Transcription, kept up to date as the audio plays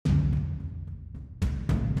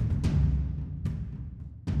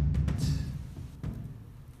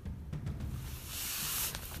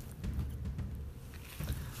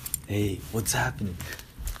Hey, what's happening?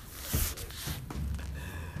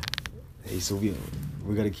 Hey, so we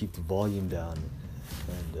gotta keep the volume down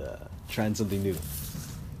and trying something new.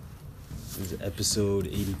 This is episode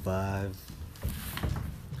 85,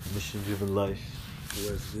 Mission Driven Life.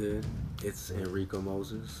 What's good? It's Enrico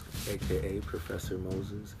Moses, aka Professor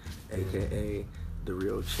Moses, aka the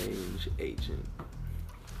Real Change Agent.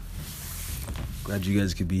 Glad you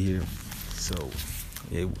guys could be here. So,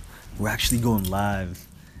 yeah, we're actually going live,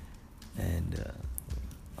 and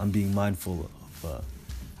I'm being mindful of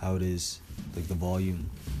how it is, like the volume.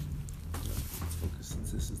 Focus,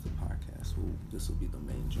 since this is the podcast, this will be the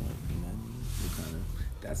main joint, you know?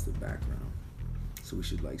 That's the background. So we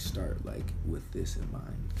should start with this in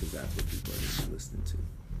mind, because that's what people are going to be listening to.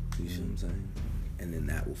 You see what I'm saying? And then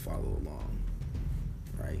that will follow along,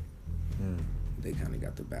 right? They kind of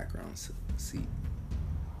got the background seat.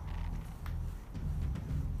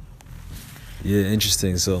 Yeah,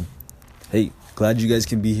 interesting. So, hey, glad you guys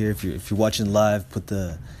can be here. If you're watching live, put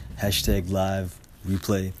the hashtag live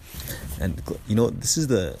replay. And this is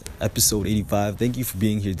the episode 85. Thank you for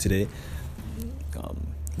being here today.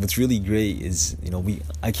 What's really great is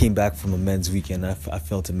I came back from a men's weekend. I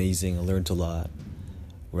felt amazing. I learned a lot,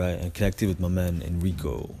 right? And connected with my man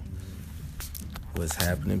Enrico. What's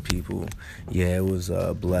happening, people? Yeah, it was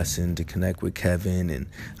a blessing to connect with Kevin, and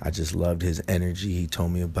I just loved his energy. He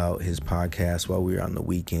told me about his podcast while we were on the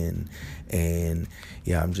weekend, and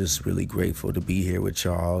yeah, I'm just really grateful to be here with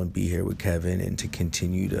y'all and be here with Kevin and to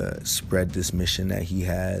continue to spread this mission that he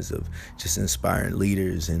has of just inspiring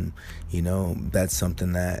leaders. And that's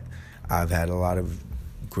something that I've had a lot of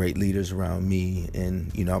great leaders around me,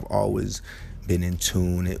 and I've always been in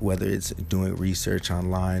tune, whether it's doing research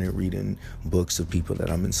online or reading books of people that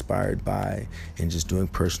I'm inspired by and just doing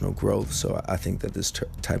personal growth. So I think that this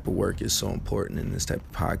type of work is so important, and this type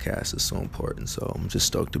of podcast is so important. So I'm just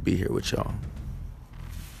stoked to be here with y'all.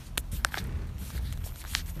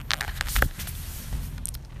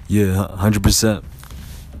 Yeah, 100%.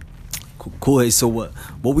 Cool. Hey, so what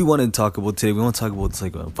we want to talk about today? We want to talk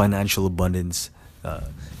about financial abundance,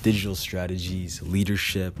 digital strategies,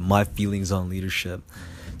 leadership, my feelings on leadership.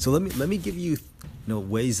 So let me give you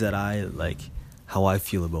ways that I how I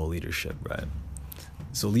feel about leadership, right?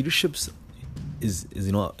 So leadership is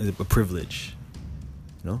a privilege.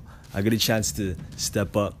 I get a chance to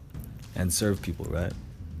step up and serve people, right?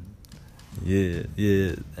 Yeah,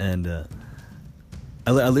 and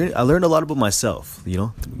I learned a lot about myself,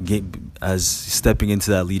 as stepping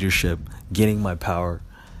into that leadership, gaining my power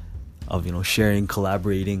of sharing,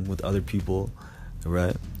 collaborating with other people,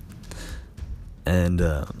 right? And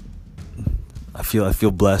I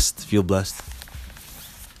feel blessed.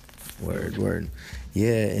 Word.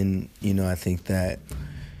 Yeah, and I think that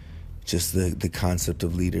just the concept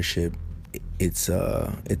of leadership, it's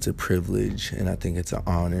a privilege, and I think it's an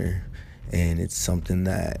honor, and it's something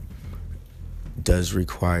that does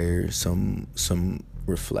require some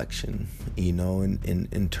reflection, and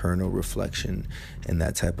internal reflection and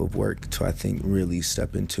that type of work to, I think, really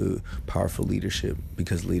step into powerful leadership,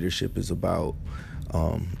 because leadership is about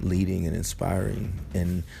leading and inspiring,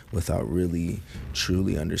 and without really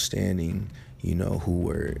truly understanding who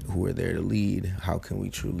we're there to lead, how can we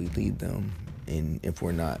truly lead them? And if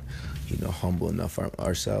we're not humble enough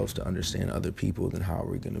ourselves to understand other people, then how are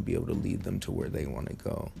we going to be able to lead them to where they want to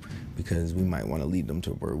go? Because we might want to lead them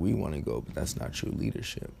to where we want to go, but that's not true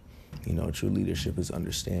leadership. True leadership is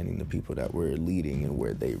understanding the people that we're leading and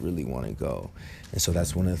where they really want to go. And so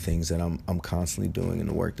that's one of the things that I'm constantly doing in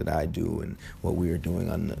the work that I do and what we are doing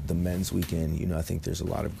on the men's weekend. I think there's a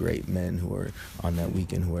lot of great men who are on that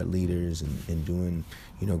weekend who are leaders and doing,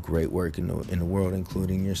 great work in the world,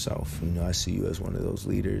 including yourself. I see you as one of those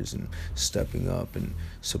leaders and stepping up and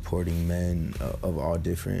supporting men of all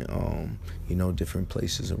different, different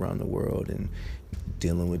places around the world, and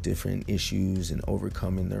dealing with different issues and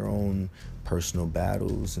overcoming their own personal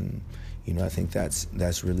battles. And I think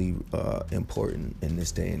that's really important in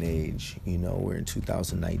this day and age. We're in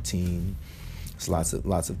 2019. There's lots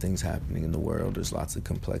of things happening in the world. There's lots of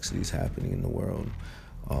complexities happening in the world.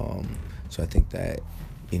 So I think that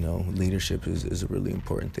leadership is a really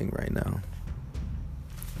important thing right now.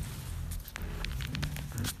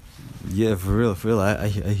 Yeah, for real. I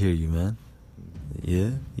hear you, man.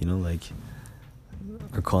 Yeah,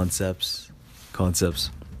 our concepts.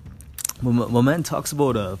 My man talks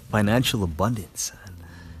about financial abundance,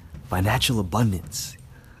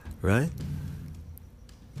 right?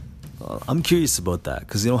 I'm curious about that,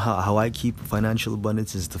 because how I keep financial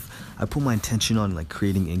abundance is I put my intention on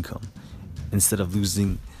creating income instead of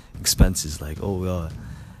losing expenses.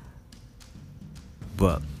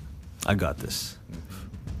 But I got this.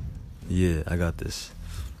 Yeah, I got this.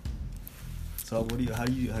 So how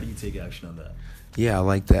do you take action on that? Yeah, I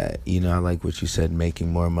like that. I like what you said,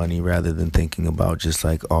 making more money rather than thinking about just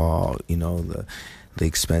like, the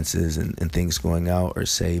expenses and things going out or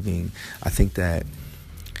saving. I think that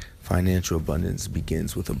financial abundance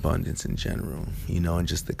begins with abundance in general, and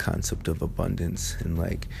just the concept of abundance and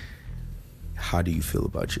like, how do you feel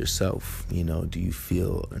about yourself? Do you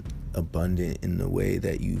feel abundant in the way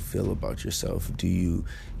that you feel about yourself? Do you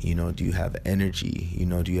have energy?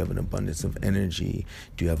 Do you have an abundance of energy?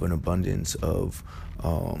 Do you have an abundance of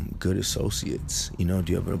good associates? Do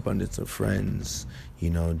you have an abundance of friends? Do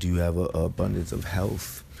you have an abundance of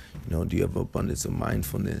health? Do you have an abundance of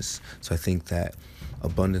mindfulness? So I think that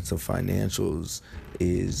abundance of financials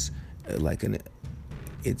is like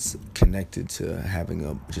it's connected to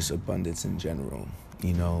having just abundance in general,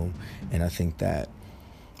 and I think that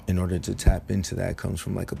in order to tap into that comes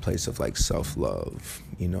from like a place of like self-love,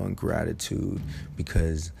 and gratitude,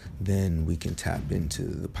 because then we can tap into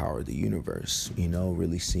the power of the universe,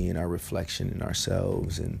 really seeing our reflection in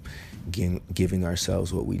ourselves and giving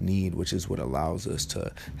ourselves what we need, which is what allows us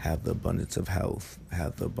to have the abundance of health,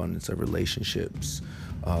 have the abundance of relationships,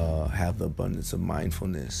 have the abundance of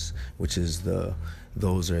mindfulness, which is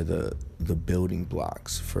those are the building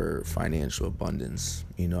blocks for financial abundance.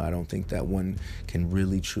 I don't think that one can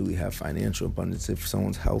really truly have financial abundance if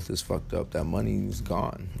someone's health is fucked up. That money is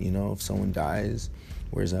gone. If someone dies,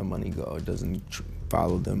 where's that money go? It doesn't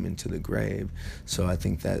follow them into the grave. So I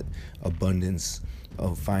think that abundance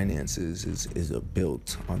of finances is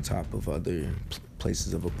built on top of other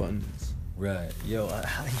places of abundance. Right. Yo,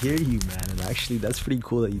 I hear you, man. And actually, that's pretty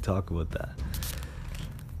cool that you talk about that.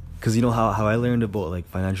 Because how I learned about like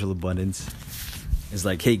financial abundance is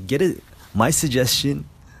like, hey, my suggestion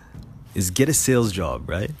is get a sales job,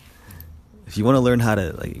 right? If you want to learn how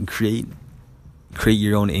to like create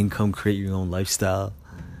your own income, create your own lifestyle,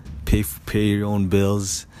 pay your own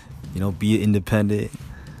bills, be independent.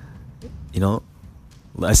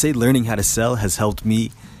 I say learning how to sell has helped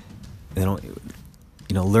me,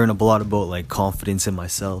 learn a lot about like confidence in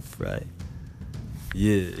myself, right?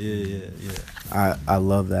 Yeah. I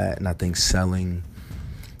love that, and I think selling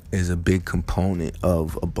is a big component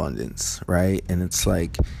of abundance, right? And it's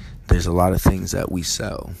like there's a lot of things that we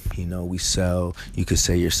sell. You could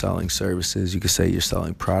say you're selling services, you could say you're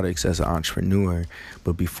selling products as an entrepreneur,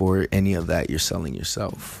 but before any of that, you're selling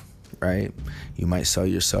yourself, right? You might sell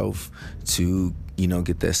yourself to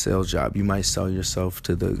get that sales job. You might sell yourself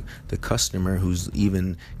to the customer who's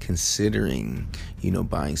even considering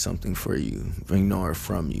buying something for you, or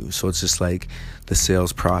from you. So it's just like the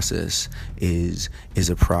sales process is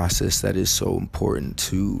a process that is so important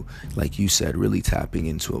to, like you said, really tapping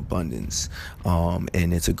into abundance. And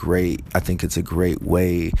I think it's a great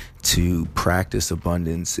way to practice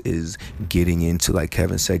abundance is getting into, like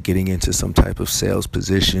Kevin said, getting into some type of sales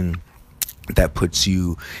position that puts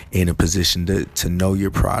you in a position to know your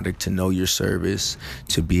product, to know your service,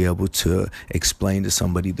 to be able to explain to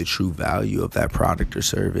somebody the true value of that product or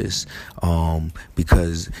service.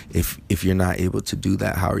 Because if you're not able to do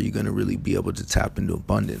that, how are you going to really be able to tap into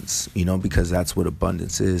abundance? Because that's what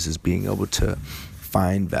abundance is being able to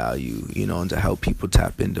find value, and to help people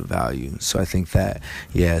tap into value. So I think that,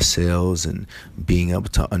 sales and being able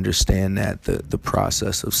to understand that the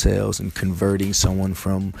process of sales and converting someone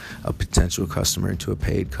from a potential customer to a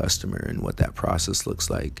paid customer and what that process looks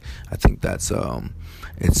like, I think that's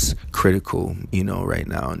it's critical, right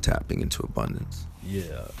now in tapping into abundance.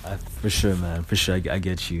 Yeah, for sure, man. For sure, I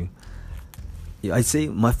get you. Yeah, I'd say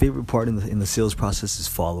my favorite part in the sales process is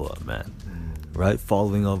follow-up, man. Right?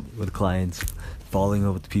 Following up with clients, following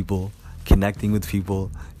up with people, connecting with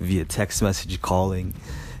people via text message, calling,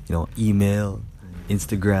 email,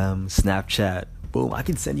 Instagram, Snapchat. Boom, I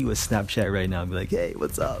can send you a Snapchat right now and be like, hey,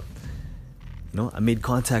 what's up? I made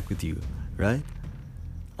contact with you, right?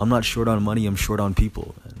 I'm not short on money, I'm short on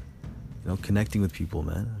people. Connecting with people,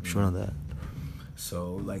 man. I'm short on that.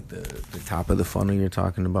 So like the top of the funnel you're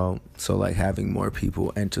talking about, so like having more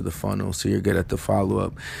people enter the funnel so you're good at the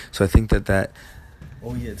follow-up. So I think that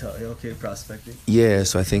oh yeah, okay, prospecting. Yeah,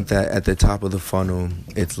 so I think that at the top of the funnel,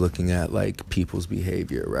 it's looking at like people's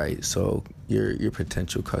behavior, right? So your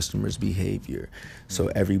potential customers' behavior. So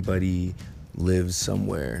everybody lives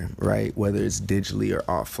somewhere, right? Whether it's digitally or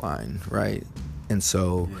offline, right? And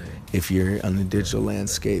so if you're on the digital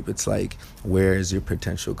landscape, it's like, where is your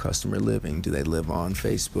potential customer living? Do they live on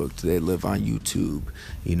Facebook? Do they live on YouTube?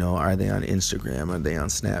 Are they on Instagram? Are they on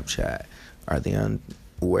Snapchat? Are they on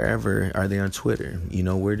wherever. Are they on Twitter? You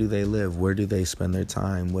know, where do they live? Where do they spend their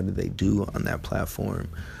time? What do they do on that platform?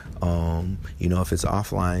 You know, if it's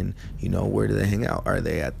offline, you know, where do they hang out? Are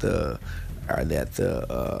they at the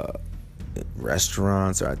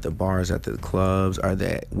restaurants, or at the bars, at the clubs? Are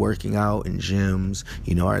they working out in gyms?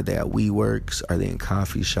 You know, are they at WeWorks? Are they in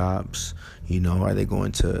coffee shops? You know, are they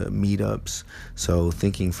going to meetups? So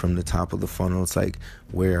thinking from the top of the funnel, it's like,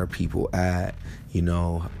 where are people at? You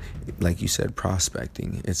know, like you said,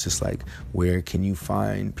 prospecting. It's just like, where can you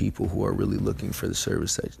find people who are really looking for the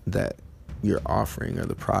service that you're offering, or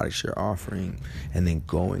the products you're offering, and then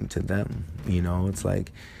going to them. You know, it's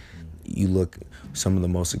like, you look, some of the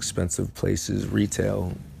most expensive places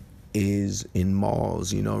retail is in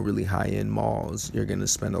malls, you know, really high-end malls. You're going to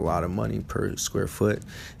spend a lot of money per square foot.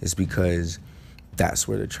 It's because that's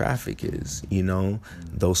where the traffic is. You know,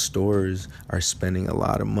 those stores are spending a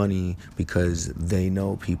lot of money because they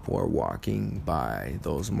know people are walking by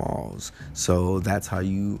those malls. So that's how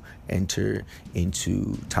you enter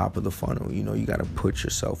into top of the funnel. You know, you got to put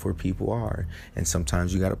yourself where people are, and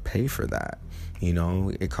sometimes you got to pay for that. You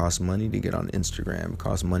know, it costs money to get on Instagram. It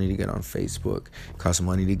costs money to get on Facebook. It costs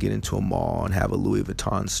money to get into a mall and have a Louis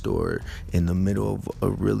Vuitton store in the middle of a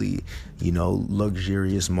really, you know,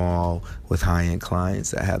 luxurious mall with high-end clients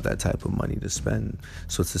that have that type of money to spend.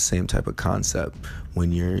 So it's the same type of concept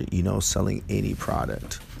when you're, you know, selling any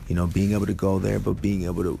product. You know, being able to go there, but being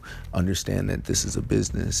able to understand that this is a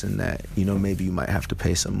business, and that, you know, maybe you might have to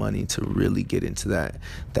pay some money to really get into that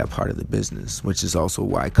part of the business, which is also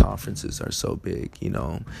why conferences are so big. You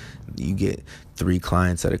know, you get 3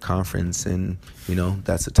 clients at a conference, and, you know,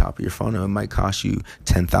 that's the top of your funnel. It might cost you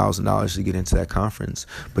 $10,000 to get into that conference,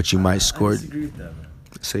 but you might score. I disagree with that, man.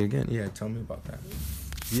 Say again. Yeah, tell me about that.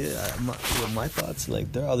 Yeah, my thoughts,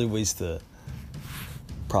 like, there are other ways to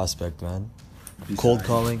prospect, man. Cold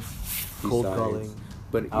calling,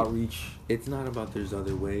 but outreach. It's not about there's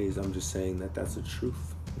other ways. I'm just saying that that's the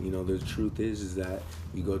truth. You know, the truth is that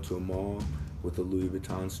you go to a mall with a Louis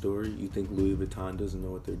Vuitton store. You think Louis Vuitton doesn't know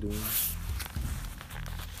what they're doing?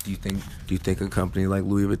 Do you think a company like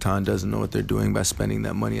Louis Vuitton doesn't know what they're doing by spending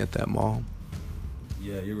that money at that mall?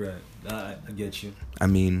 Yeah, you're right. I get you. I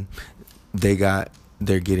mean,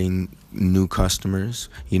 they're getting new customers,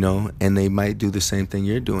 you know, and they might do the same thing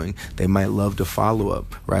you're doing. They might love to follow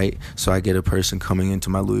up, right? So I get a person coming into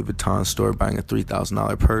my Louis Vuitton store buying a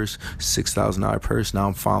 $3,000 purse, $6,000 purse. Now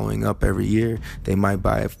I'm following up every year. They might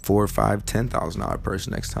buy a $4,000, $5,000, $10,000 purse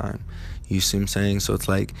next time. You see what I'm saying? So it's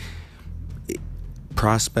like,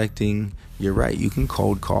 prospecting, you're right. You can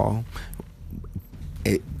cold call.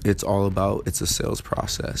 It's all about, it's a sales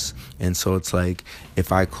process. And so it's like,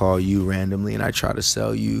 if I call you randomly and I try to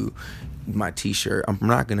sell you my t-shirt, I'm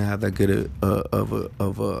not going to have that good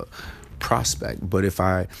of a prospect. But if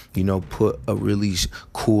I, you know, put a really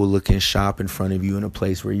cool looking shop in front of you in a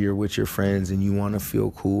place where you're with your friends and you want to feel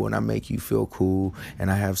cool, and I make you feel cool, and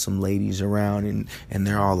I have some ladies around and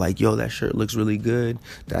they're all like, yo, that shirt looks really good,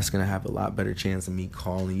 that's going to have a lot better chance of me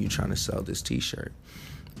calling you trying to sell this t-shirt.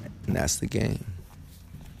 And that's the game.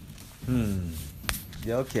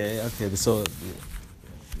 Yeah, okay. So,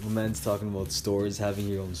 the man's talking about stores, having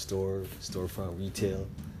your own storefront retail,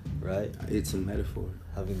 right? It's a metaphor.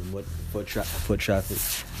 Having the foot traffic.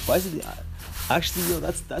 Why is it? Actually, yo,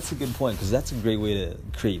 that's a good point, because that's a great way to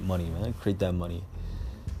create money, man. Create that money.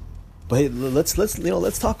 But hey, let's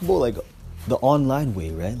talk about, like, the online way,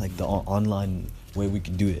 right? Like the online way we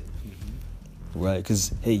can do it, right?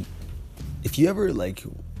 Because hey, if you ever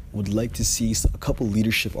would like to see a couple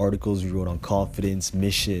leadership articles we wrote on confidence,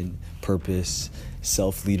 mission, purpose,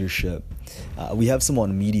 self-leadership, we have some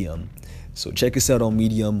on Medium. So check us out on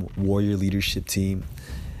Medium, Warrior Leadership Team.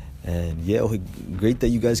 And yeah, great that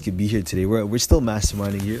you guys could be here today. We're still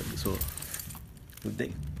masterminding here. So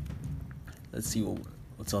let's see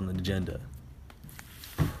what's on the agenda.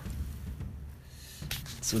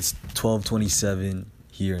 So it's 12:27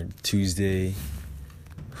 here, Tuesday,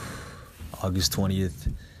 August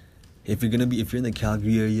 20th. If you're in the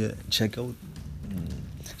Calgary area, check out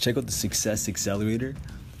the Success Accelerator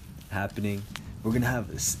happening. We're gonna have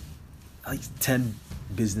 10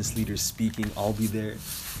 business leaders speaking. I'll be there.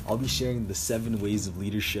 I'll be sharing the 7 ways of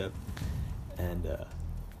leadership, and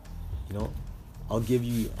I'll give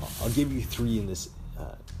you 3 in this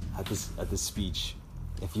at this speech.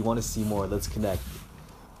 If you want to see more, let's connect.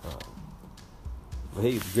 But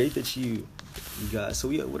hey, great that you got. So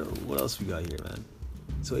what else we got here, man?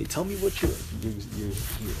 So hey, tell me what you're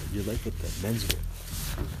like with the men's work.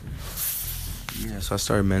 Yeah, so I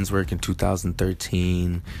started men's work in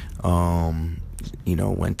 2013.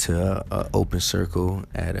 Went to a open circle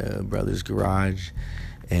at a brother's garage,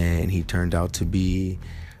 and he turned out to be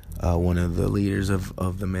one of the leaders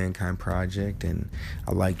of the Mankind Project, and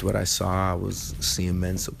I liked what I saw. I was seeing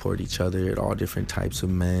men support each other, at all different types of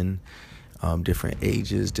men, different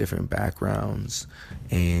ages, different backgrounds,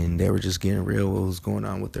 and they were just getting real what was going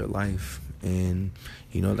on with their life. And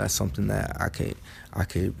that's something that I could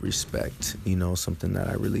respect, something that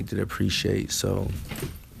I really did appreciate. So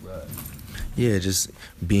yeah, just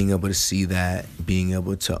being able to see that, being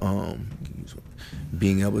able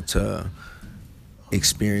to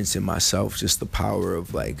experience it myself, just the power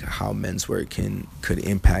of like how men's work could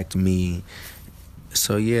impact me.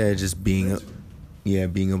 So yeah, just being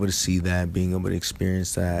able to see that, being able to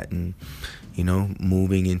experience that, and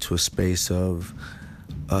moving into a space of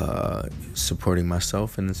supporting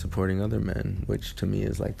myself and then supporting other men, which to me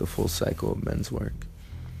is like the full cycle of men's work.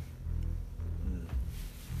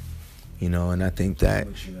 And I think that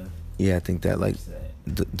like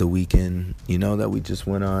the weekend, that we just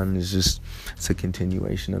went on it's a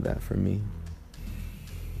continuation of that for me.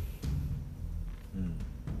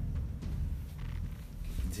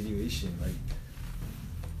 Continuation, like.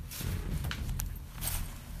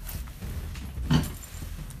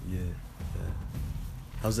 Yeah.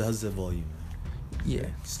 How's the volume? Yeah,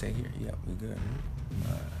 stay here. Yeah, we good.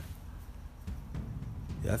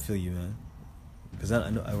 Yeah, I feel you, man. Cause I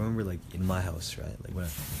remember like in my house, right? Like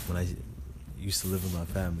when I used to live with my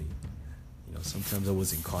family, sometimes I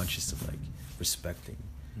wasn't conscious of like respecting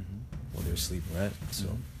while they were sleeping, right? So,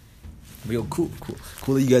 but yo, cool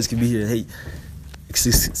that you guys can be here. Hey,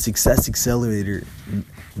 Success Accelerator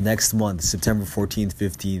next month, September 14th,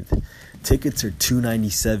 15th. Tickets are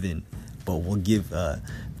 $297, but we'll give.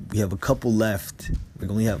 We have a couple left. We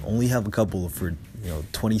only have a couple for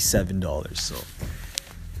 $27. So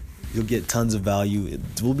you'll get tons of value.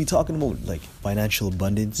 We'll be talking about like financial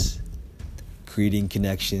abundance, creating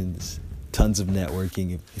connections, tons of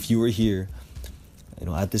networking. If you were here,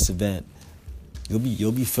 at this event,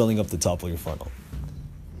 you'll be filling up the top of your funnel.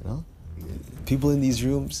 People in these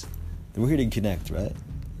rooms, we're here to connect, right?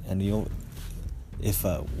 And if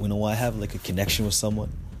when I have like a connection with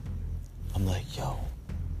someone, I'm like, yo,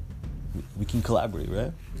 we can collaborate,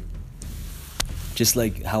 right? Just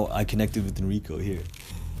like how I connected with Enrico here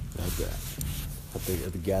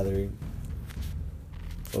at the gathering.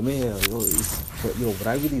 Oh man, what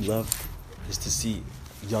I really love is to see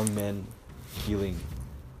young men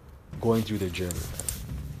going through their journey.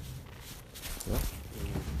 Yeah?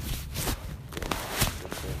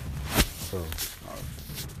 So.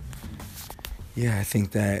 Yeah, I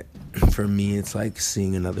think that for me, it's like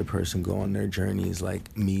seeing another person go on their journey is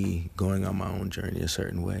like me going on my own journey a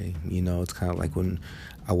certain way. It's kind of like when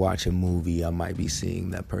I watch a movie, I might be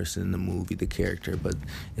seeing that person in the movie, the character, but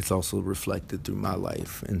it's also reflected through my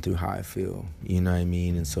life and through how I feel, you know what I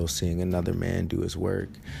mean? And so seeing another man do his work,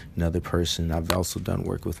 another person, I've also done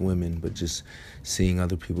work with women, but just seeing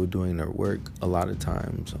other people doing their work a lot of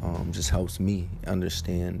times just helps me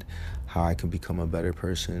understand how I can become a better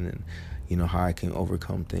person, and how I can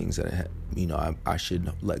overcome things that I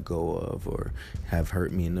should let go of or have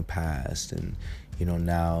hurt me in the past. And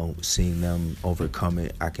now seeing them overcome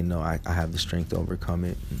it, I can know I have the strength to overcome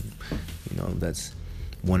it. And that's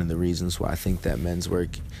one of the reasons why I think that men's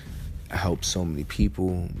work helps so many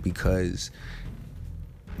people, because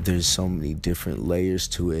there's so many different layers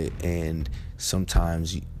to it, and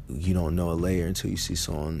sometimes you don't know a layer until you see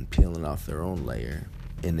someone peeling off their own layer.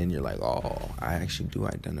 And then you're like, oh, I actually do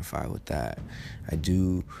identify with that.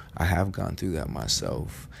 I have gone through that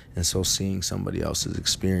myself. And so seeing somebody else's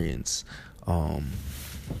experience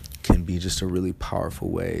can be just a really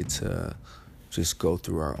powerful way to just go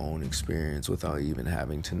through our own experience without even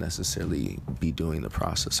having to necessarily be doing the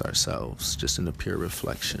process ourselves, just in a pure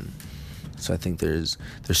reflection. So I think there's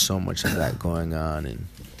so much of that going on, and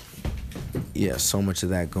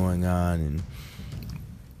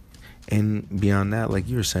and beyond that, like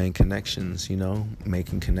you were saying, connections,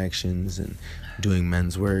 making connections and doing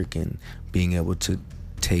men's work and being able to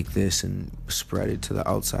take this and spread it to the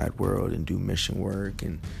outside world and do mission work.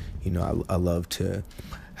 And, I love to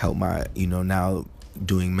help now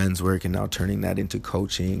doing men's work and now turning that into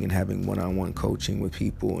coaching and having one-on-one coaching with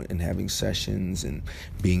people and having sessions and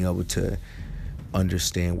being able to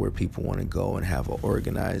understand where people want to go and have an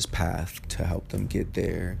organized path to help them get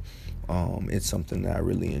there. It's something that I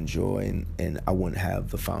really enjoy, and I wouldn't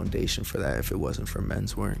have the foundation for that if it wasn't for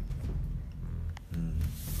men's work.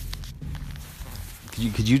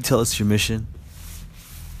 Could you tell us your mission?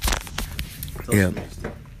 Yeah,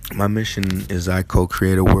 my mission is I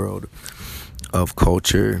co-create a world of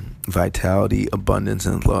culture, vitality, abundance,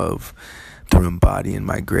 and love through embodying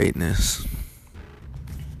my greatness.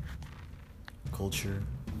 Culture,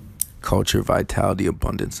 culture, vitality,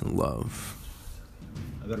 abundance, and love.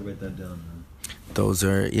 I gotta write that down, man. Those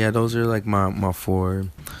are like my four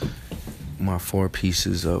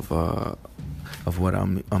pieces of what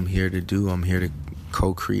I'm here to do. I'm here to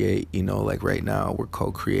co-create. Like right now we're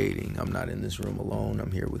co-creating. I'm not in this room alone.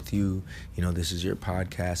 I'm here with you. This is your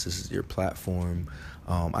podcast. This is your platform.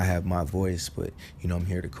 I have my voice, but I'm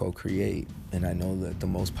here to co-create, and I know that the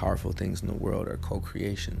most powerful things in the world are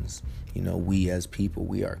co-creations. We as people,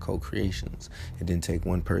 we are co-creations. It didn't take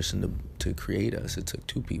one person to create us. It took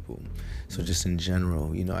two people. So just in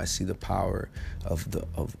general, I see the power of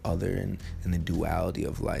other and the duality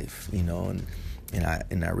of life. And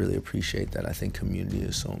I really appreciate that. I think community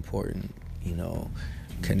is so important.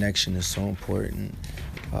 Connection is so important.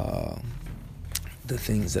 The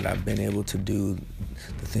things that I've been able to do,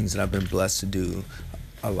 the things that I've been blessed to do,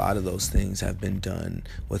 a lot of those things have been done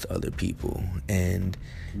with other people. And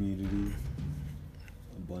community,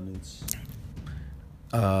 abundance,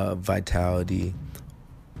 vitality,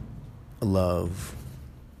 love,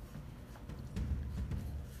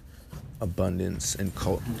 abundance, and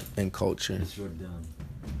culture. Let's write it down.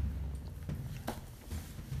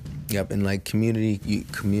 Yep, and like community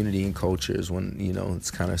and culture is one, it's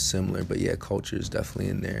kind of similar, but yeah, culture is definitely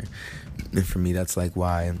in there. And for me, that's like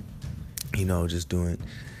why, just doing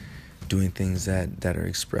things that are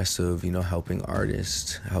expressive, helping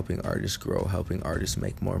artists grow, helping artists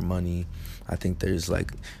make more money. I think there's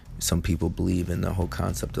like, some people believe in the whole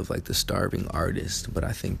concept of like the starving artist, but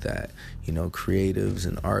I think that, creatives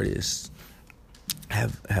and artists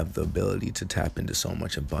have the ability to tap into so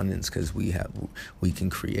much abundance because we can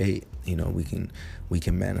create, we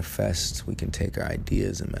can manifest, we can take our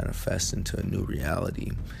ideas and manifest into a new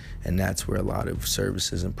reality. And that's where a lot of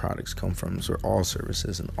services and products come from. So all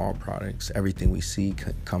services and all products, everything we see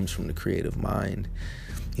comes from the creative mind.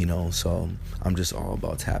 So I'm just all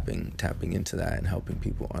about tapping into that and helping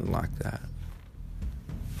people unlock that.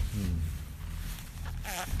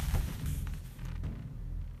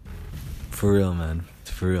 For real, man.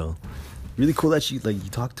 For real. Really cool that you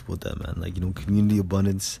talked about that, man. Like, community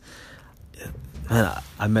abundance. Man,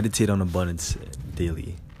 I meditate on abundance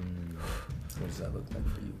daily. What does that look like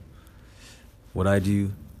for you? What I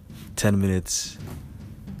do, 10 minutes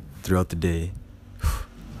throughout the day.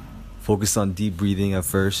 Focus on deep breathing at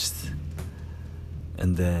first.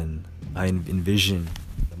 And then I envision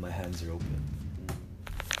that my hands are open.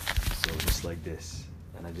 So just like this.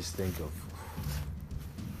 And I just think of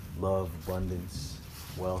love, abundance,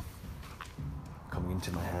 wealth coming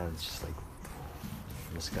into my hands just like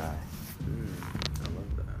from the sky. I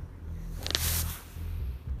love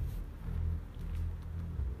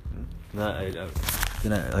that.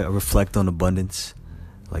 Then I reflect on abundance.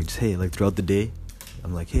 Like, just, hey, like throughout the day,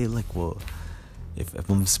 I'm like, hey, like, well, if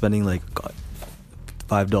I'm spending like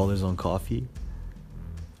 $5 on coffee,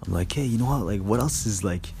 I'm like, hey, you know what? Like, what else is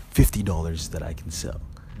like $50 that I can sell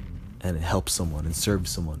and help someone and serve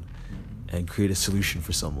someone and create a solution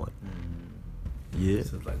for someone? Yeah.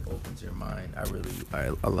 So it like opens your mind. I love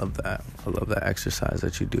that. I love that exercise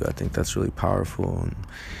that you do. I think that's really powerful. And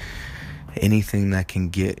anything that can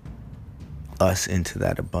get us into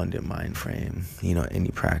that abundant mind frame, any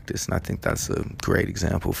practice. And I think that's a great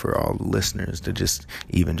example for all the listeners to just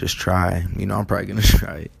try. I'm probably going to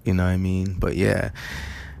try it, you know what I mean? But yeah,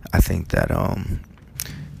 I think that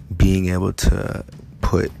being able to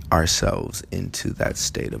put ourselves into that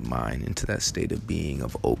state of mind, into that state of being,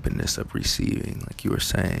 of openness, of receiving, like you were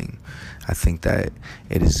saying, I think that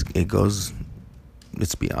it's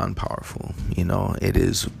beyond powerful. It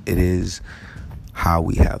is how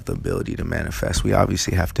we have the ability to manifest. We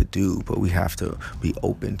obviously have to do, but we have to be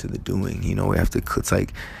open to the doing. We have to, it's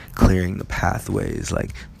like clearing the pathways.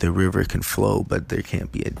 Like the river can flow, but there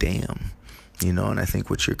can't be a dam. And I think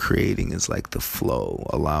what you're creating is like the flow,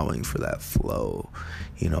 allowing for that flow,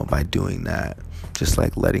 by doing that, just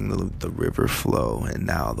like letting the river flow, and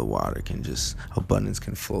now the water abundance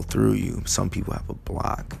can flow through you. Some people have a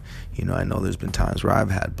block. I know there's been times where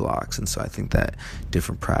I've had blocks, and so I think that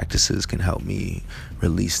different practices can help me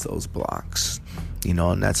release those blocks.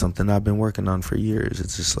 And that's something I've been working on for years.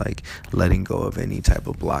 It's just like letting go of any type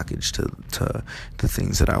of blockage to the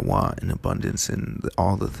things that I want in abundance in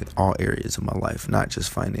all areas of my life, not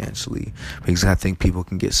just financially, because I think people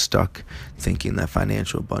can get stuck thinking that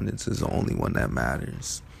financial abundance is the only one that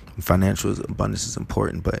matters. Financial abundance is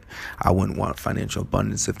important, but I wouldn't want financial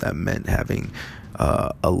abundance if that meant having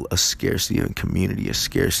a scarcity in community, a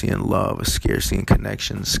scarcity in love, a scarcity in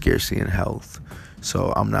connection, a scarcity in health.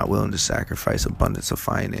 So I'm not willing to sacrifice abundance of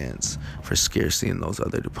finance for scarcity in those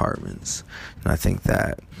other departments. And I think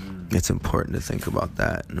that it's important to think about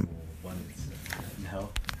that. Abundance and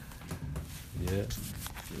health. Yeah.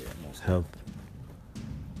 Yeah, most Health.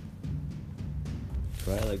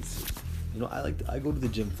 Right, I go to the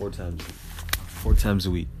gym four times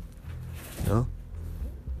a week. You know?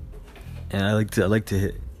 And I like to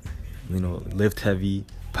hit, lift heavy,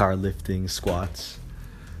 powerlifting, squats,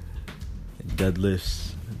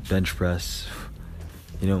 deadlifts, bench press,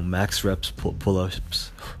 max reps,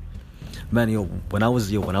 pull-ups. Man, when I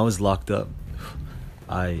was locked up,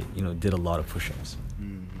 I did a lot of push-ups.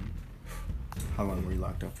 Mm-hmm. How long were you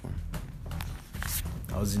locked up for?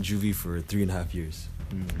 I was in juvie for 3.5 years.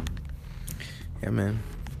 Mm-hmm. Yeah, man.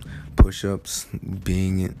 Push-ups,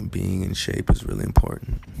 being in shape is really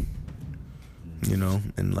important.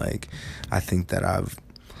 And I think that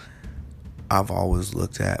I've always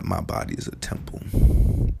looked at my body as a temple,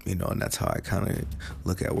 and that's how I kind of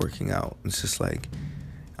look at working out. It's just like,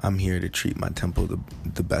 I'm here to treat my temple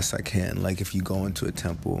the best I can. Like, if you go into a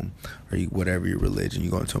temple, or whatever your religion, you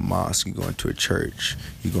go into a mosque, you go into a church,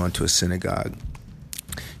 you go into a synagogue,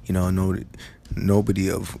 nobody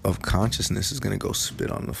of consciousness is going to go spit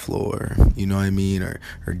on the floor, you know what I mean,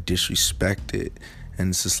 or disrespect it. And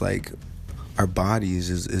it's just like, our bodies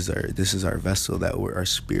this is our vessel that our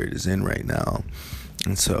spirit is in right now.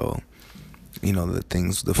 And so,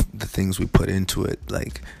 the things we put into it,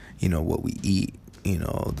 like, what we eat,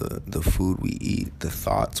 the food we eat, the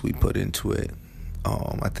thoughts we put into it,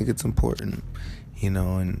 I think it's important,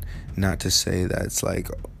 and not to say that it's like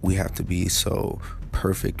we have to be so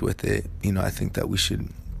perfect with it. I think that we should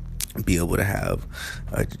be able to have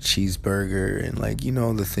a cheeseburger and, like,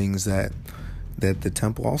 the things that the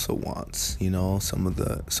temple also wants, some of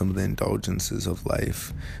the indulgences of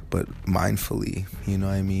life, but mindfully,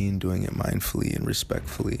 doing it mindfully and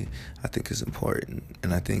respectfully, I think is important.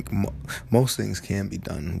 And I think most things can be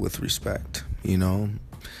done with respect,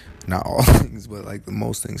 not all things, but like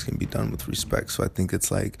most things can be done with respect. So I think it's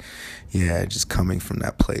like, yeah, just coming from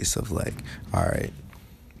that place of like, all right,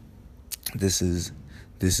 this is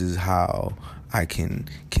how I can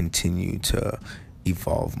continue to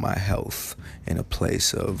evolve my health in a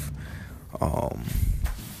place of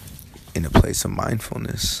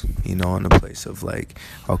mindfulness, in a place of like,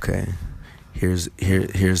 okay, here's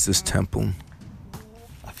this temple.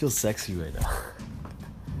 I feel sexy right now.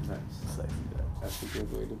 Nice. Sexy. That's a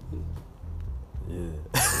good way to be.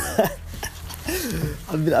 Yeah.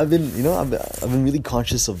 I've been really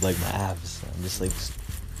conscious of like my abs. I'm just like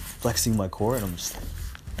flexing my core, and I'm just like,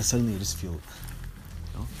 I suddenly just feel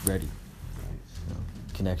ready.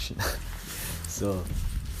 Connection. So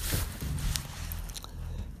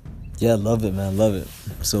yeah, love it, man, love it.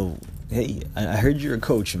 So hey, I heard you're a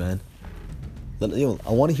coach, man. I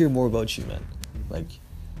want to hear more about you, man. Like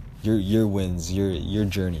your wins, your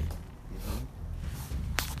journey.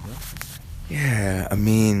 Yeah, I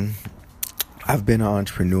mean, I've been an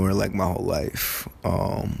entrepreneur like my whole life.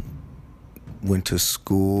 Went to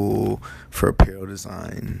school for apparel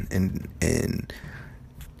design and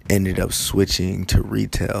ended up switching to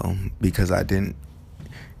retail because I didn't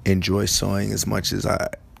enjoy sewing as much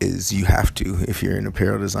as you have to. If you're in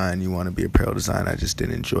apparel design, you want to be apparel design. I just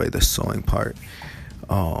didn't enjoy the sewing part.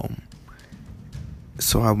 So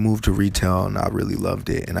I moved to retail and I really loved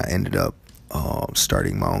it. And I ended up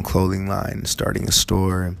starting my own clothing line, starting a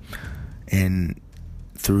store. And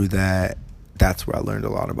through that's where I learned a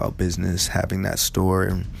lot about business, having that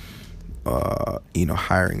store,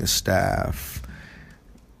 hiring a staff,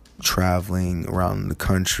 traveling around the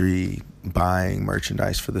country, buying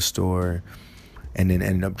merchandise for the store, and then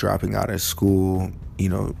ended up dropping out of school,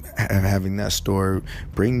 having that store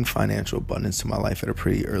bring financial abundance to my life at a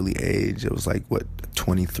pretty early age. It was like,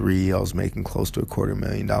 23, I was making close to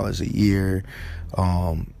 $250,000 a year,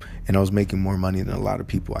 and I was making more money than a lot of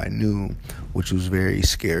people I knew, which was very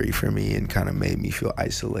scary for me and kind of made me feel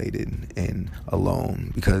isolated and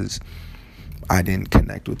alone because I didn't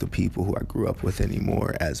connect with the people who I grew up with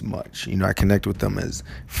anymore as much. I connect with them as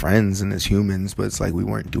friends and as humans, but it's like we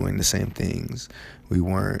weren't doing the same things. We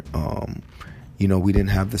weren't, we didn't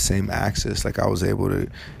have the same access. Like I was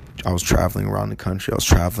traveling around the country, I was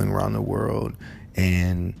traveling around the world,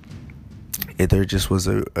 and there just was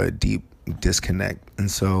a deep disconnect. And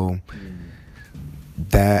so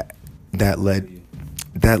that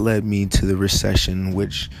led me to the recession,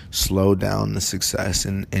 which slowed down the success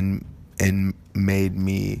and made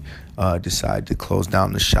me decide to close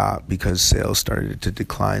down the shop because sales started to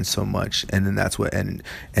decline so much. And then that's what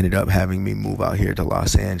ended up having me move out here to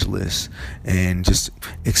Los Angeles and just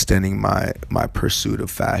extending my pursuit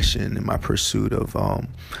of fashion and my pursuit of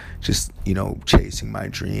chasing my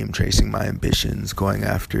dream, chasing my ambitions, going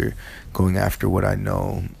after what I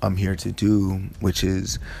know I'm here to do, which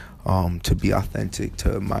is to be authentic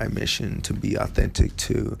to my mission, to be authentic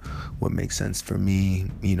to what makes sense for me.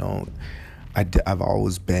 I've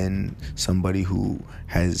always been somebody who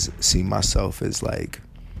has seen myself as like,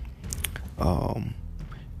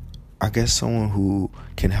 I guess someone who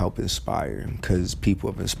can help inspire, because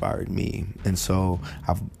people have inspired me. And so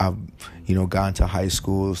I've gone to high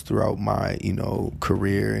schools throughout my,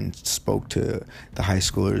 career and spoke to the high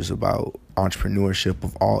schoolers about entrepreneurship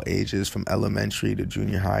of all ages, from elementary to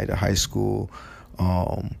junior high to high school.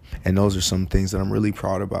 And those are some things that I'm really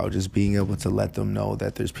proud about, just being able to let them know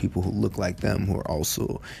that there's people who look like them who are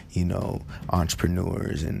also,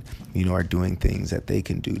 entrepreneurs and, are doing things that they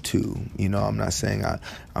can do too. I'm not saying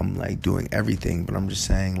I'm like doing everything, but I'm just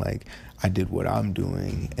saying like I did what I'm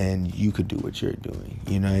doing and you could do what you're doing.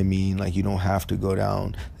 You know what I mean? Like you don't have to go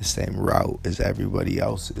down the same route as everybody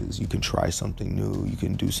else is. You can try something new. You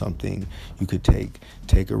can do something. You could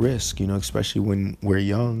take a risk, especially when we're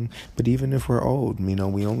young. But even if we're old, we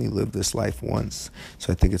only live this life once.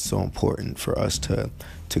 So I think it's so important for us to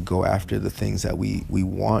go after the things that we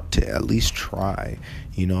want to at least try,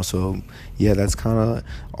 So yeah, that's kind of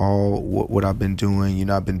all what I've been doing.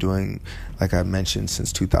 I've been doing, like I mentioned,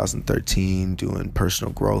 since 2013, doing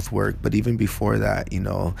personal growth work. But even before that,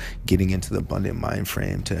 getting into the abundant mind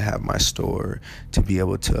frame to have my store, to be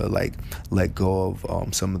able to like let go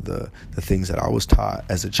of some of the things that I was taught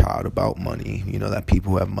as a child about money, that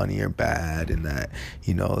people who have money are bad, and that,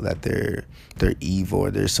 that they're evil,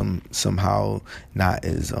 or they're somehow not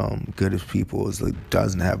as good as people as like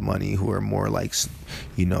doesn't have money, who are more like,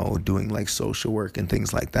 doing like social work and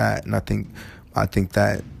things like that. And I think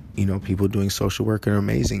that, people doing social work are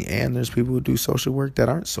amazing, and there's people who do social work that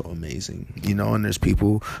aren't so amazing, and there's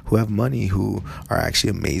people who have money who are actually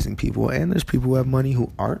amazing people, and there's people who have money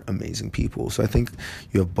who aren't amazing people. So I think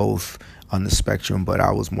you have both on the spectrum, but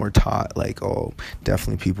I was more taught like, oh,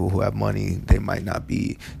 definitely people who have money, they might not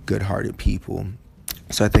be good-hearted people.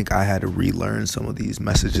 So I think I had to relearn some of these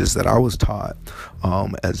messages that I was taught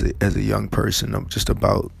as a young person, of just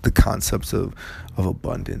about the concepts of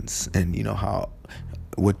abundance, and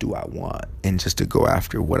what do I want, and just to go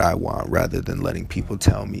after what I want, rather than letting people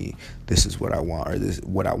tell me this is what I want, or this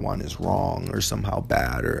what I want is wrong, or somehow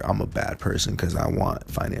bad, or I'm a bad person because I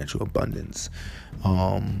want financial abundance.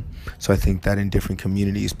 So I think that in different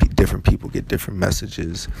communities, different people get different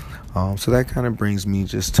messages. So that kind of brings me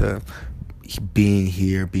just to being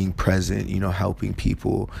here, being present, helping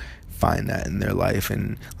people find that in their life.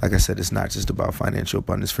 And like I said, it's not just about financial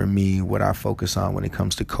abundance for me, what I focus on when it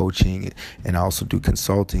comes to coaching, and I also do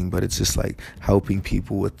consulting, but it's just like helping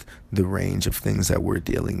people with the range of things that we're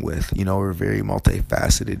dealing with. We're very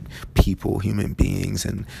multifaceted people, human beings,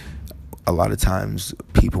 and a lot of times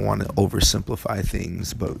people want to oversimplify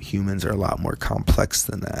things, but humans are a lot more complex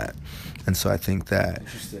than that. And so I think that...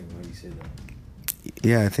 Interesting why you say that.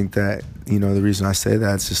 Yeah, I think that, the reason I say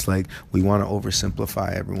that, it's just like we want to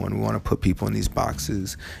oversimplify everyone. We want to put people in these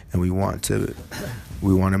boxes, and we want to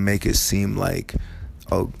make it seem like,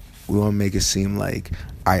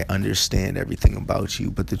 I understand everything about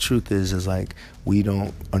you. But the truth is like we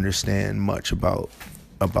don't understand much about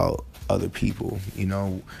other people.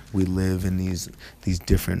 We live in these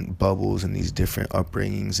different bubbles and these different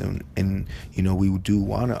upbringings, and we do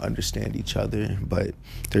want to understand each other, but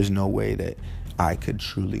there's no way that I could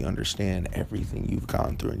truly understand everything you've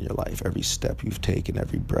gone through in your life, every step you've taken,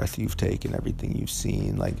 every breath you've taken, everything you've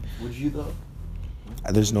seen. Like, would you though?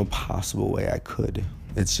 There's no possible way I could.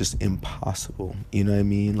 It's just impossible. You know what I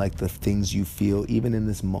mean? Like the things you feel, even in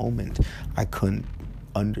this moment, I couldn't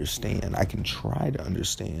understand. I can try to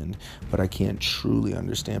understand, but I can't truly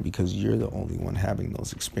understand, because you're the only one having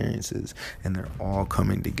those experiences, and they're all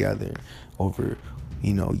coming together over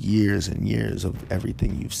years and years of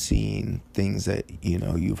everything you've seen, things that,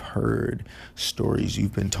 you've heard, stories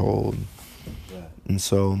you've been told. Yeah. And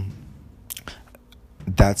so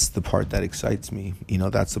that's the part that excites me.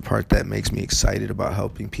 That's the part that makes me excited about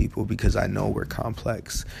helping people, because I know we're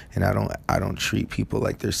complex, and I don't treat people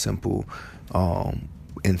like they're simple.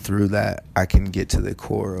 And through that, I can get to the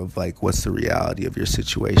core of like, what's the reality of your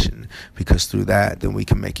situation? Because through that, then we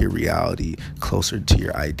can make your reality closer to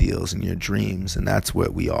your ideals and your dreams. And that's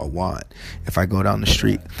what we all want. If I go down the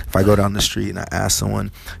street and I ask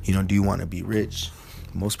someone, do you want to be rich?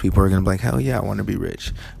 Most people are going to be like, hell yeah, I want to be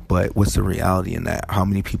rich. But what's the reality in that? How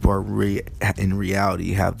many people are in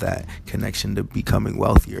reality have that connection to becoming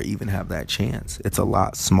wealthy, or even have that chance? It's a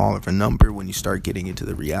lot smaller of a number when you start getting into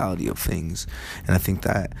the reality of things. And I think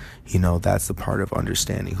that, that's the part of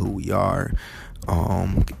understanding who we are,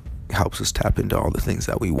 helps us tap into all the things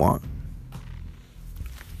that we want.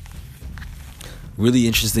 Really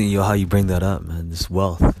interesting, how you bring that up, man, this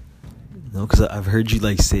wealth. You know, because I've heard you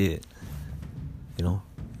like say it, you know,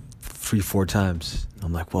 3-4 times.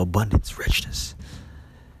 I'm like, well, abundance, richness.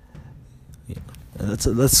 Yeah, and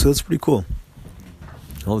that's pretty cool.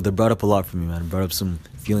 Oh, they brought up a lot for me, man. It brought up some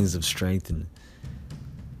feelings of strength, and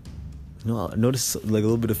you know, I noticed like a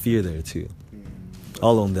little bit of fear there too.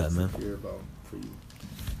 I'll own that, man. Fear about for you?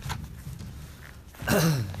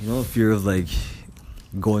 You know, fear of like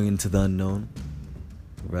going into the unknown,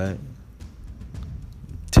 right?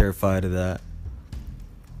 Terrified of that.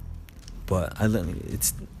 But I learned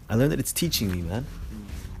that it's teaching me, man.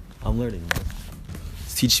 I'm learning, man.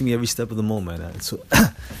 It's teaching me every step of the moment, man. So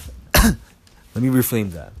let me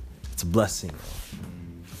reframe that. It's a blessing.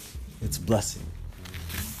 It's a blessing.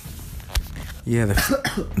 Yeah,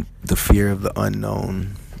 the fear of the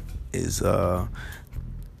unknown is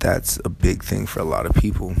that's a big thing for a lot of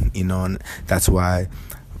people, you know, and that's why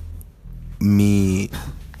me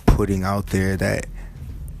putting out there that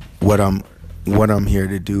what I'm here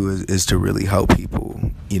to do is to really help people,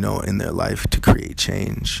 you know, in their life to create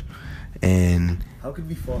change. And how could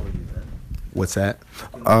we follow you, man? What's that?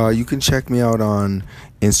 You can check me out on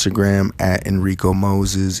Instagram at Enrico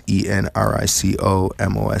Moses,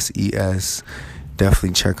 ENRICOMOSES.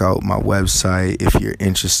 Definitely check out my website if you're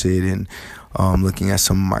interested in looking at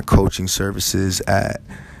some of my coaching services at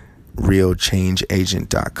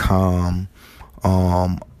realchangeagent.com.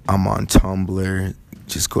 I'm on Tumblr.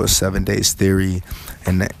 Just go to 7 Days Theory,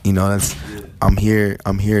 and you know I'm here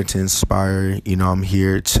to inspire. You know, I'm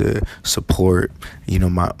here to support. You know,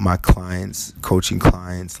 my clients, coaching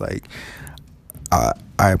clients. Like I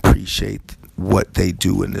appreciate what they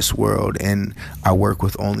do in this world, and I work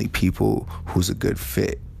with only people who's a good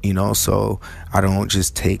fit. You know, so I don't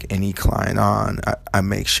just take any client on. I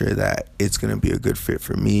make sure that it's going to be a good fit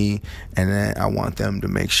for me, and then I want them to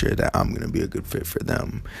make sure that I'm going to be a good fit for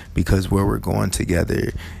them, because where we're going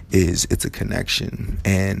together it's a connection,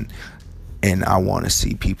 and I want to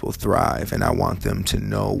see people thrive, and I want them to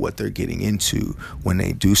know what they're getting into when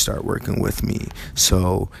they do start working with me.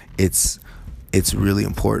 So it's really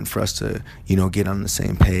important for us to, you know, get on the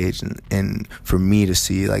same page, and for me to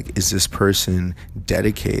see, like, is this person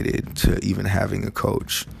dedicated to even having a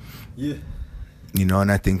coach? Yeah. You know, and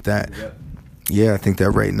I think that, I think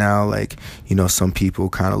that right now, like, you know, some people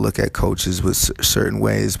kind of look at coaches with certain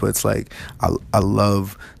ways, but it's like, I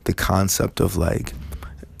love the concept of, like,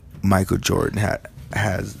 Michael Jordan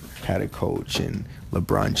has had a coach, and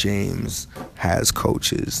LeBron James has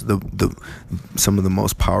coaches. Some of the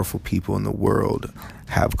most powerful people in the world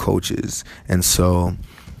have coaches, and so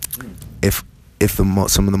if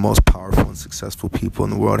some of the most powerful and successful people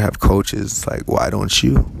in the world have coaches, it's like, why don't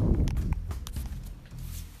you?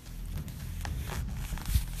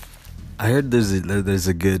 I heard there's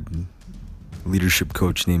a good leadership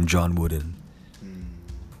coach named John Wooden.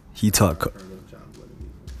 He taught.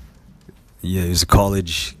 Yeah, he was a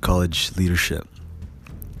college leadership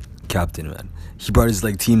captain, man. He brought his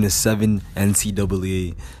team to 7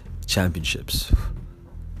 NCAA championships.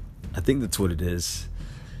 I think that's what it is.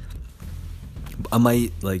 I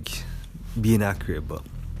might be inaccurate, but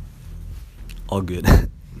all good.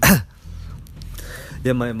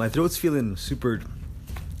 Yeah, my throat's feeling super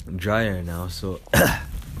dry right now, so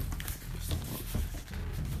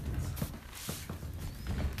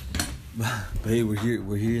but hey,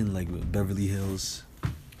 we're here in Beverly Hills,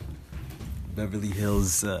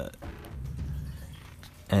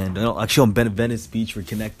 and actually on Venice Beach. We're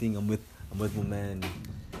connecting. I'm with my man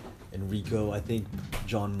Enrico. I think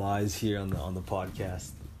John Ma is here on the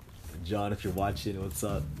podcast. John, if you're watching, what's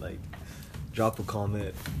up? Drop a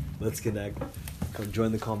comment. Let's connect. Come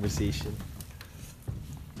join the conversation.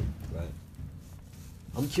 Right.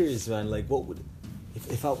 I'm curious, man. What would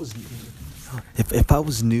if I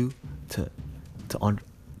was new to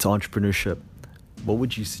entrepreneurship, what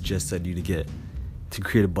would you suggest I do to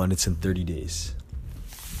create abundance in 30 days?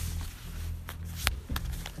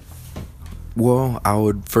 Well, I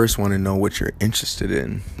would first want to know what you're interested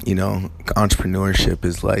in. You know, entrepreneurship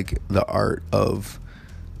is like the art of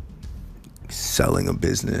selling a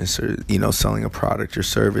business, or, you know, selling a product or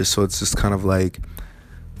service. So it's just kind of like,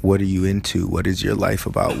 what are you into? What is your life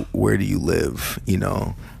about? Where do you live? You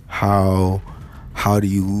know, how do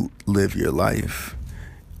you live your life?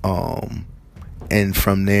 And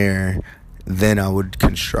from there, then I would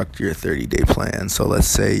construct your 30-day plan. So let's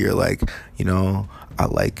say you're like, you know, I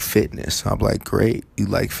like fitness. I'm like, great, you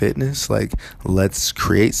like fitness? Let's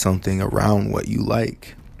create something around what you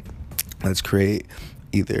like. Let's create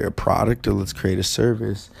either a product or let's create a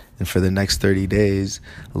service. And for the next 30 days,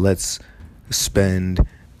 let's spend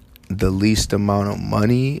the least amount of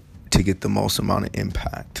money to get the most amount of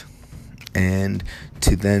impact. and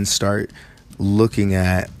to then start looking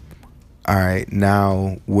at, all right,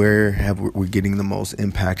 now we're getting the most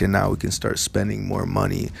impact, and now we can start spending more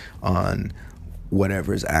money on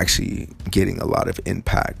whatever is actually getting a lot of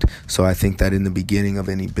impact. So I think that in the beginning of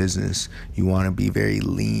any business, you want to be very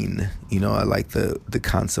lean. I like the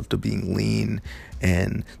concept of being lean,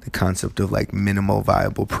 and the concept of like minimal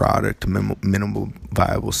viable product, minimal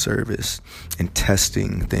viable service, and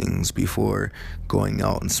testing things before going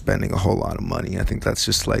out and spending a whole lot of money. I think that's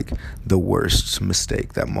just like the worst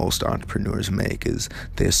mistake that most entrepreneurs make, is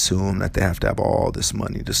they assume that they have to have all this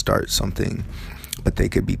money to start something, but they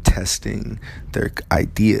could be testing their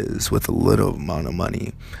ideas with a little amount of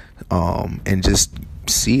money, and just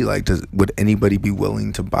see, like, would anybody be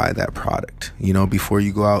willing to buy that product? Before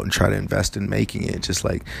you go out and try to invest in making it, just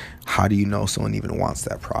like, how do you know someone even wants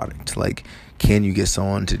that product? Like, can you get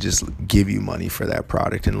someone to just give you money for that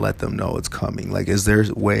product and let them know it's coming? Like, is there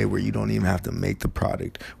a way where you don't even have to make the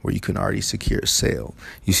product, where you can already secure a sale?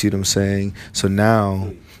 You see what I'm saying? So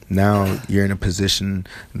now you're in a position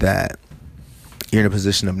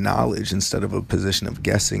of knowledge instead of a position of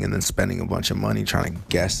guessing and then spending a bunch of money trying to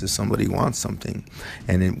guess if somebody wants something.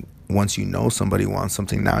 And then once you know somebody wants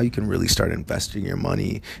something, now you can really start investing your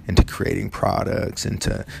money into creating products,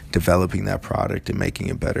 into developing that product and making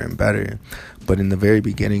it better and better. But in the very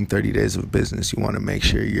beginning, 30 days of business, you want to make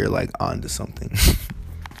sure you're like onto something.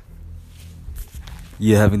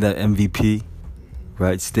 Yeah, having that MVP,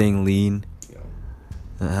 right? Staying lean.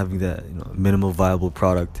 Having that minimal viable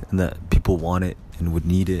product, and that people want it and would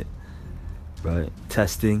need it, right?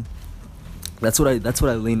 Testing. That's what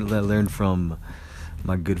I learned from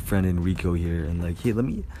my good friend Enrico here. And like, hey, let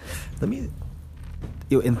me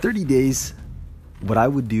in 30 days, what I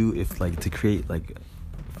would do, if like to create like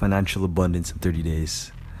financial abundance in 30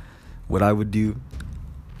 days, what I would do,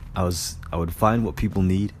 I would find what people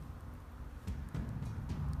need,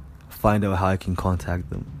 find out how I can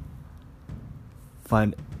contact them,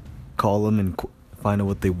 call them and find out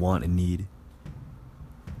what they want and need,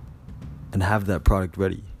 and have that product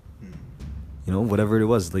ready. Whatever it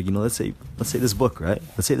was. Like, let's say this book, right?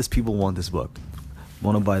 Let's say this people want this book,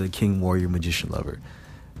 want to buy the King, Warrior, Magician, Lover,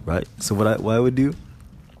 right? So what I would do,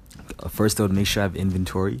 first I would make sure I have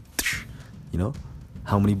inventory.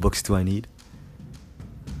 How many books do I need?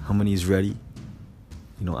 How many is ready?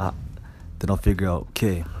 Then I'll figure out,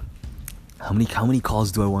 okay, how many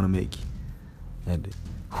calls do I want to make? And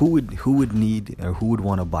who would need, or who would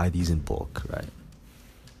want to buy these in bulk, right?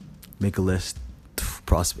 Make a list,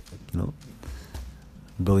 prospect,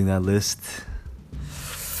 building that list.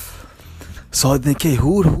 So I think, hey,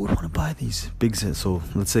 who would want to buy these big? So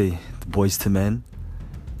let's say the Boyz II Men,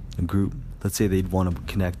 a group. Let's say they'd want to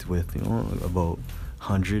connect with about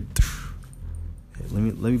 100. Let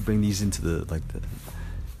me bring these into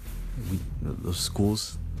those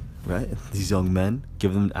schools. Right, these young men,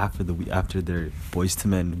 give them after their Boyz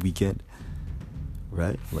II Men weekend,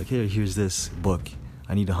 right? Like, hey, here's this book.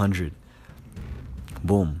 I need 100.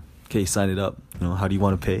 Boom. Okay, sign it up. How do you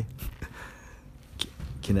want to pay?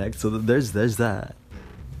 Connect. So there's that,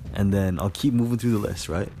 and then I'll keep moving through the list.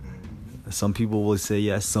 Right. Some people will say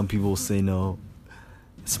yes. Some people will say no.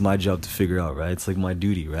 It's my job to figure out. Right. It's like my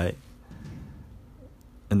duty. Right.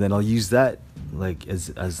 And then I'll use that like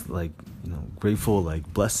as like grateful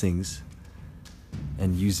like blessings,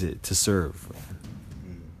 and use it to serve,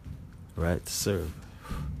 right? To serve.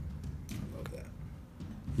 I love that.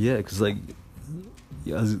 Yeah, because like,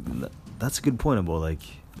 that's a good point about like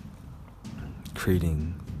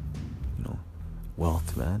creating,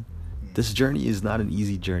 wealth, man. This journey is not an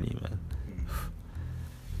easy journey, man.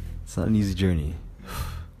 It's not an easy journey.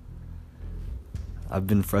 I've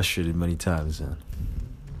been frustrated many times, man.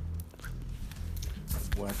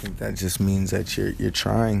 Well, I think that just means that you're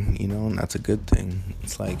trying, and that's a good thing.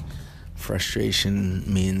 It's like frustration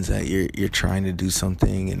means that you're trying to do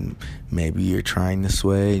something, and maybe you're trying this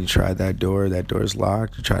way. You tried that door's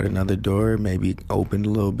locked. You tried another door, maybe it opened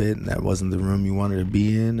a little bit, and that wasn't the room you wanted to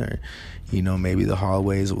be in, or maybe the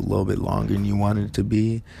hallway is a little bit longer than you wanted it to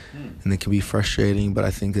be, and it can be frustrating. But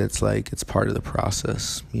I think that's like it's part of the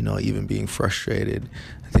process. Even being frustrated,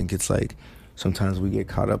 I think it's like, sometimes we get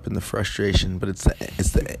caught up in the frustration, but it's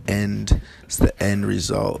the end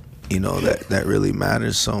result, that really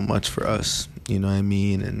matters so much for us. You know what I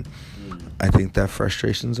mean? And I think that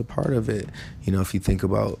frustration's a part of it. If you think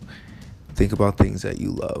about things that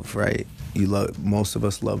you love, right? Most of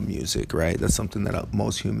us love music, right? That's something that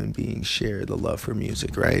most human beings share, the love for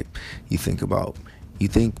music, right? You think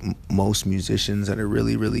most musicians that are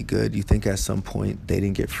really, really good, you think at some point they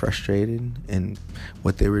didn't get frustrated in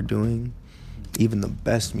what they were doing? even the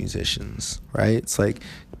best musicians, right? It's like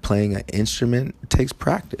playing an instrument takes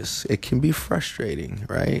practice. It can be frustrating,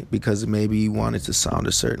 right? Because maybe you want it to sound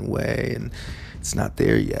a certain way and it's not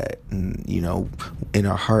there yet. And, you know, in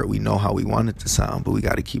our heart, we know how we want it to sound, but we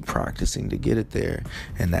got to keep practicing to get it there.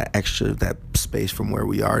 And that space from where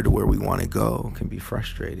we are to where we want to go can be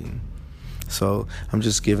frustrating. So I'm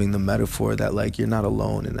just giving the metaphor that, like, you're not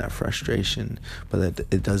alone in that frustration, but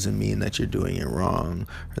that it doesn't mean that you're doing it wrong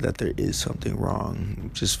or that there is something wrong.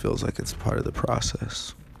 It just feels like it's part of the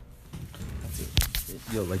process.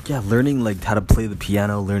 Yo, like, yeah, learning, like, how to play the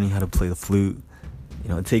piano, learning how to play the flute, you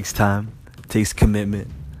know, it takes time, it takes commitment,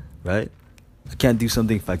 right? I can't do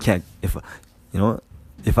something if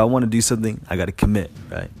I want to do something, I got to commit,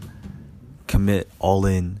 right? Commit all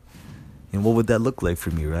in. And what would that look like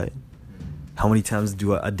for me, right? How many times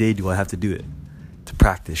a day do I have to do it? To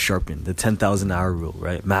practice, sharpen, the 10,000 hour rule,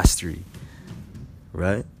 right? Mastery,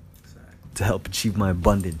 right? Exactly. To help achieve my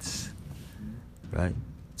abundance, right?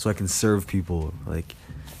 So I can serve people, like,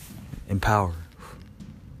 empower.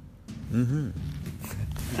 Yeah.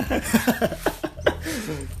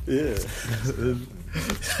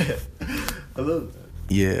 I love that.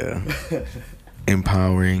 Yeah.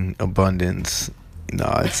 Empowering, abundance.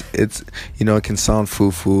 No, it's you know, it can sound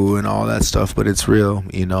foo-foo and all that stuff, but it's real,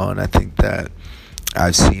 you know, and I think that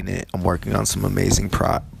I've seen it. I'm working on some amazing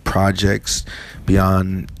projects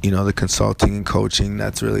beyond, you know, the consulting and coaching.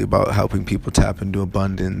 That's really about helping people tap into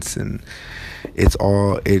abundance, and it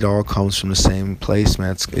all comes from the same place,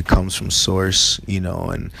 man. It comes from source, you know,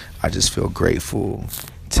 and I just feel grateful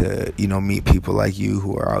to, you know, meet people like you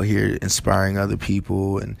who are out here inspiring other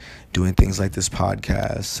people and doing things like this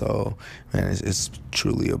podcast. So, man, it's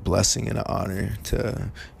truly a blessing and an honor to,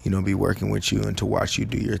 you know, be working with you and to watch you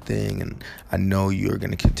do your thing. And I know you're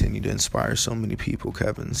going to continue to inspire so many people,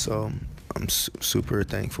 Kevin. So I'm super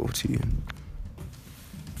thankful to you.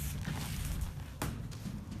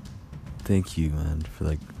 Thank you, man, for,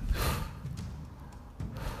 like,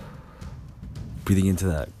 breathing into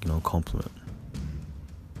that, you know, compliment.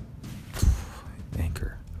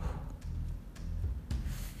 Anchor.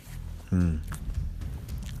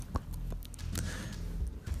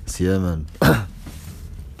 So yeah, man.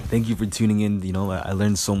 Thank you for tuning in. You know, I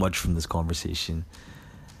learned so much from this conversation.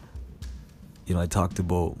 You know, I talked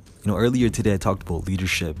about, you know, earlier today I talked about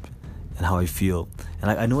leadership and how I feel.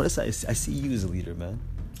 And I noticed I see you as a leader, man.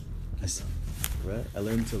 Right? I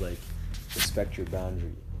learned to, like, respect your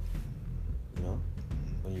boundary. You know?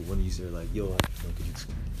 When you say, like, yo, you know, could you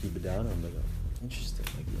keep it down? I'm like, oh, interesting.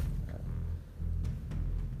 Like, yeah.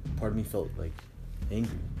 Part of me felt, like,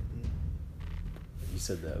 angry. You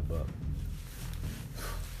said that, but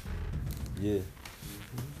yeah.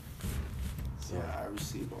 So, yeah, I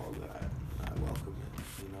receive all that. I welcome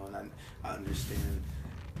it, you know, and I understand.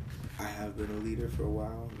 I have been a leader for a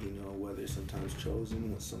while, you know, whether sometimes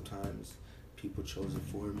chosen, sometimes people chosen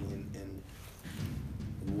for me, and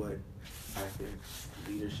what I think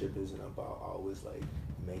leadership isn't about always, like,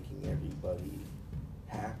 making everybody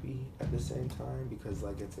happy at the same time, because,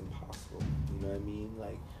 like, it's impossible, you know what I mean?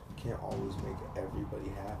 Like, you can't always make everybody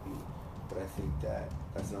happy, but I think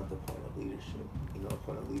that's not the point of leadership. You know, the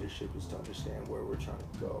point of leadership is to understand where we're trying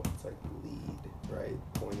to go. It's like lead, right?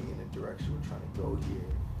 Pointing in a direction we're trying to go here.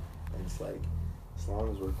 And it's like, as long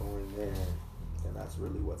as we're going there, then that's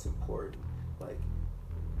really what's important. Like,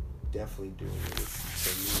 definitely doing it.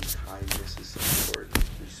 For me, kindness is important.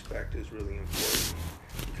 Respect is really important,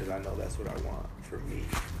 because I know that's what I want for me.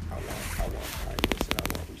 I want kindness and I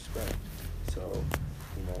want respect. So,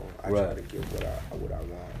 you know, I try to give what I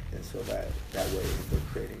want, and so that way we're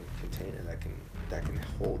creating a container that can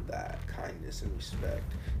hold that kindness and respect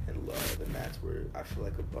and love, and that's where I feel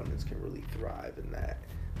like abundance can really thrive in that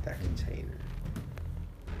container.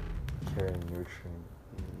 Caring, nurturing.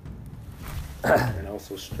 And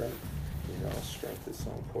also strength. You know, strength is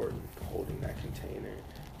so important, holding that container.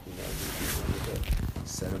 You know, we need to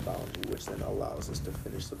set a boundary, which then allows us to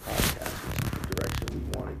finish the podcast, which is the direction we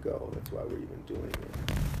want to go. That's why we're even doing it.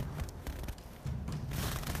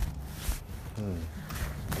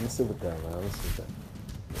 I'm sit with that, man. Let's sit with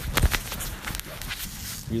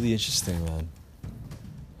that. Really interesting, man.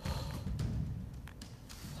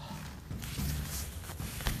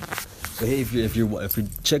 So hey, if you're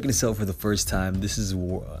checking this out for the first time, this is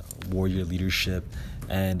Warrior Leadership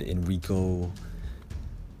and Enrico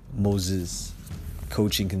Moses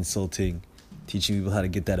Coaching Consulting, teaching people how to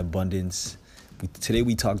get that abundance. Today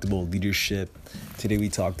we talked about leadership. Today we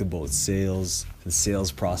talked about sales, the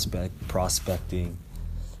sales prospecting.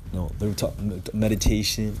 You know, they were talking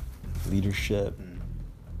meditation, leadership,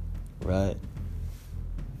 right?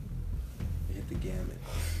 We hit the gamut.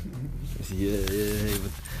 Yeah. Hey,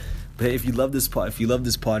 but hey, if you love this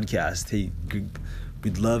podcast, hey,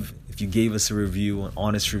 we'd love if you gave us a review, an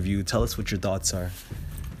honest review. Tell us what your thoughts are.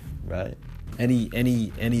 Right?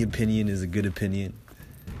 Any opinion is a good opinion.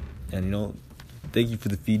 And thank you for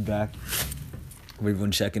the feedback. For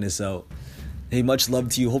everyone checking us out. Hey, much love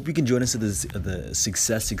to you. Hope you can join us at the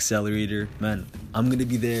Success Accelerator. Man, I'm going to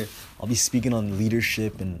be there. I'll be speaking on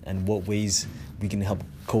leadership and what ways we can help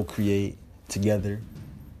co-create together.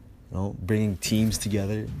 Bringing teams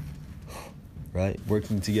together, right?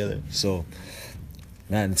 Working together. So,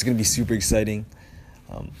 man, it's going to be super exciting.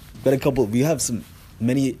 We have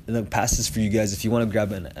many passes for you guys. If you want to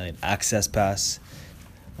grab an access pass,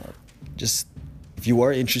 just if you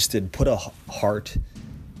are interested, put a heart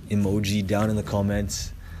emoji down in the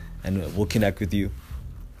comments and we'll connect with you.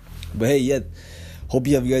 But hey, yeah, hope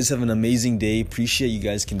you guys have an amazing day. Appreciate you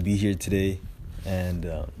guys can be here today. And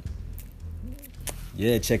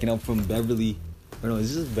checking out from Beverly. Or no,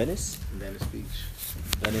 is this Venice? Venice Beach.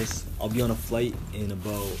 Venice. I'll be on a flight in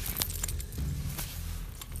about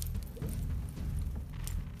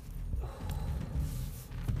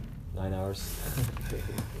 9 hours.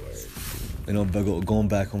 Going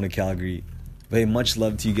back home to Calgary. But hey, much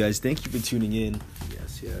love to you guys. Thank you for tuning in.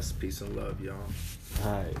 Yes. Peace and love, y'all.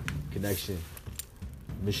 Hi. Connection.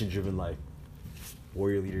 Mission-driven life.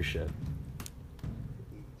 Warrior leadership.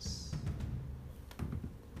 Peace.